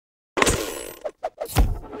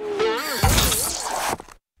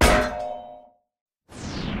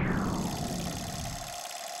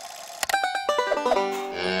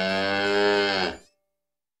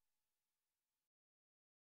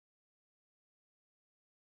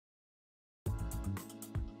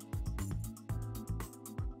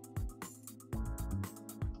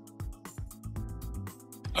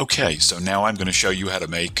Okay, so now I'm going to show you how to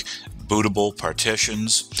make bootable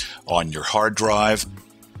partitions on your hard drive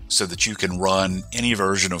so that you can run any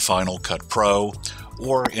version of Final Cut Pro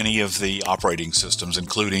or any of the operating systems,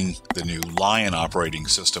 including the new Lion operating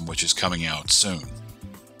system, which is coming out soon.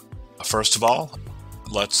 First of all,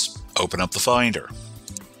 let's open up the Finder.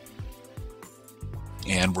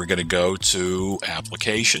 And we're going to go to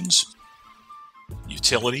Applications,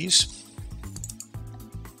 Utilities,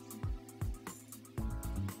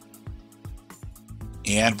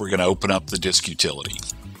 and we're going to open up the disk utility.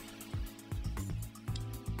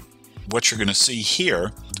 What you're going to see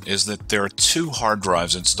here is that there are two hard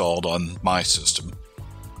drives installed on my system.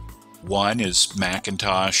 One is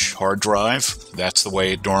Macintosh hard drive. That's the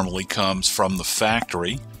way it normally comes from the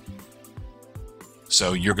factory.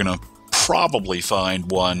 So you're going to probably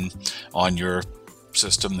find one on your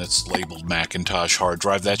system that's labeled Macintosh hard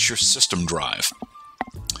drive. That's your system drive.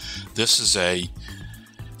 This is a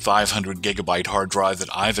 500 gigabyte hard drive that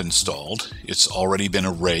I've installed. It's already been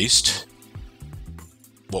erased.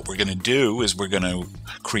 What we're going to do is we're going to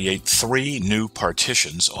create 3 new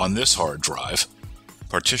partitions on this hard drive.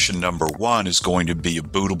 Partition number 1 is going to be a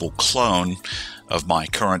bootable clone of my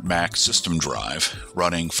current Mac system drive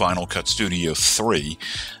running Final Cut Studio 3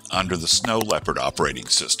 under the Snow Leopard operating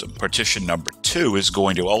system. Partition number 2 is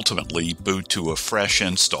going to ultimately boot to a fresh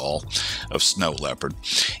install of Snow Leopard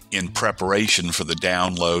in preparation for the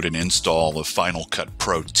download and install of Final Cut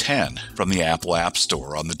Pro 10 from the Apple App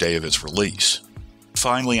Store on the day of its release.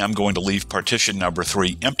 Finally, I'm going to leave partition number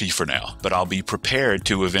 3 empty for now, but I'll be prepared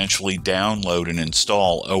to eventually download and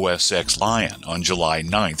install OS X Lion on July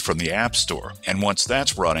 9th from the App Store. And once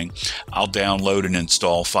that's running, I'll download and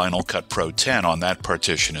install Final Cut Pro 10 on that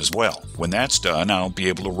partition as well. When that's done, I'll be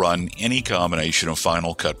able to run any combination of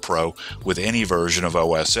Final Cut Pro with any version of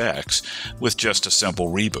OS X with just a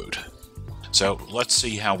simple reboot. So let's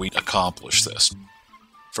see how we accomplish this.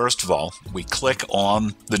 First of all, we click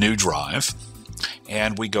on the new drive,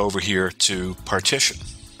 and we go over here to Partition.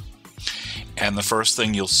 And the first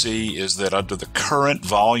thing you'll see is that under the current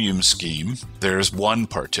volume scheme, there's 1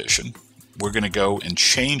 partition. We're going to go and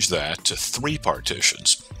change that to 3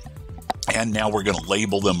 partitions. And now we're going to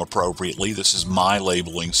label them appropriately. This is my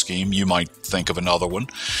labeling scheme. You might think of another one.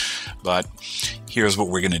 But here's what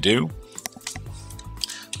we're going to do.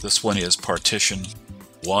 This one is Partition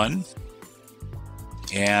 1.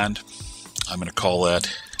 And I'm going to call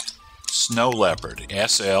that Snow Leopard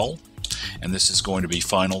SL, and this is going to be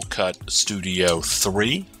Final Cut Studio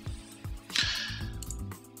 3.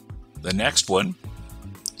 The next one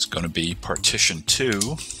is going to be Partition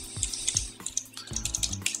 2,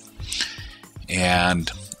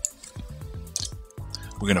 and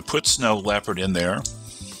we're going to put Snow Leopard in there,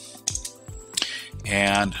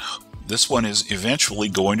 and this one is eventually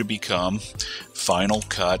going to become Final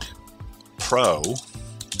Cut Pro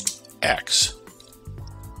X.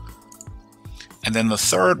 And then the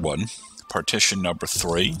third one, partition number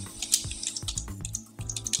 3,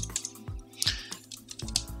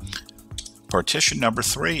 partition number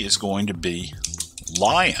 3 is going to be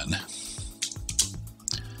Lion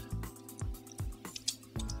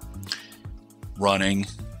running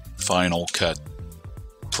Final Cut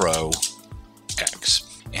Pro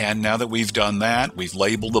X. And now that we've done that, we've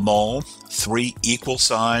labeled them all. 3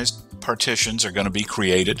 equal-sized partitions are going to be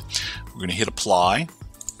created. We're going to hit Apply.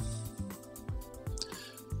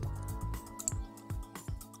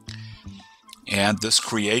 And this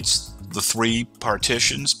creates the 3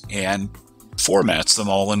 partitions and formats them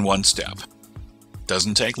all in one step.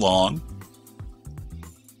 Doesn't take long.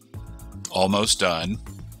 Almost done.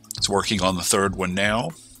 It's working on the 3rd one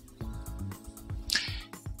now.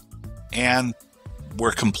 And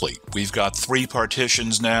we're complete. We've got 3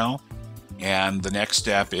 partitions now. And the next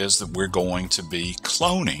step is that we're going to be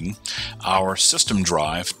cloning our system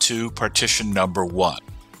drive to partition number 1.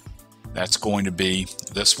 That's going to be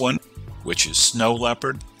this one, which is Snow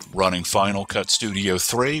Leopard running Final Cut Studio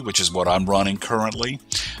 3, which is what I'm running currently.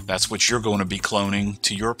 That's what you're going to be cloning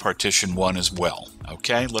to your partition 1 as well.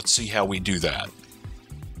 Okay, let's see how we do that.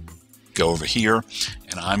 Go over here,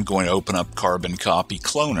 and I'm going to open up Carbon Copy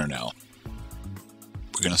Cloner now.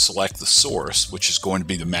 We're going to select the source, which is going to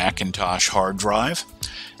be the Macintosh hard drive.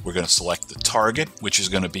 We're going to select the target, which is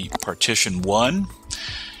going to be partition 1.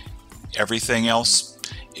 Everything else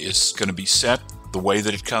is going to be set the way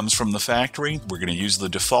that it comes from the factory. We're going to use the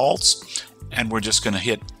defaults, and we're just going to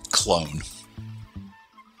hit clone.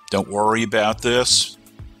 Don't worry about this.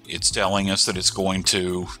 It's telling us that it's going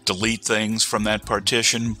to delete things from that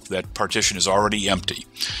partition. That partition is already empty.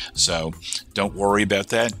 So don't worry about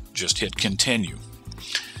that. Just hit continue.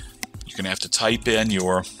 You're going to have to type in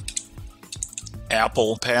your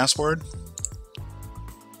Apple password.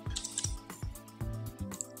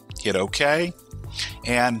 Hit OK,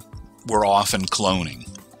 and we're off and cloning.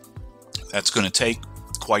 That's going to take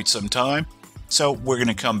quite some time, so we're going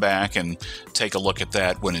to come back and take a look at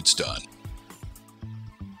that when it's done.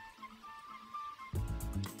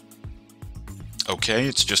 Okay,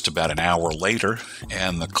 it's just about an hour later,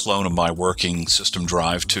 and the clone of my working system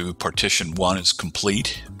drive to partition 1 is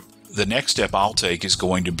complete. The next step I'll take is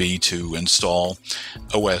going to be to install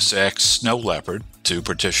OS X Snow Leopard to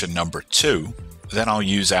partition number 2. Then I'll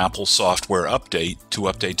use Apple Software Update to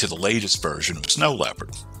update to the latest version of Snow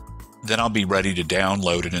Leopard. Then I'll be ready to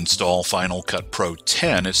download and install Final Cut Pro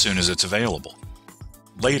 10 as soon as it's available.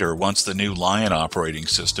 Later, once the new Lion operating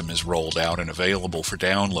system is rolled out and available for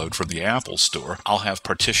download from the Apple Store, I'll have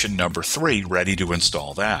partition number 3 ready to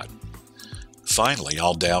install that. Finally,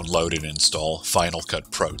 I'll download and install Final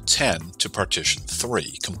Cut Pro 10 to partition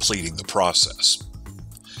 3, completing the process.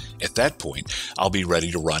 At that point, I'll be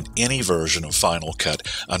ready to run any version of Final Cut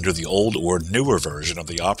under the old or newer version of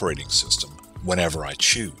the operating system, whenever I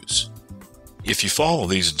choose. If you follow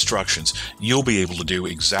these instructions, you'll be able to do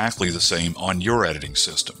exactly the same on your editing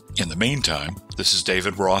system. In the meantime, this is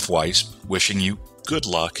David Roth Weiss wishing you good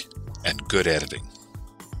luck and good editing.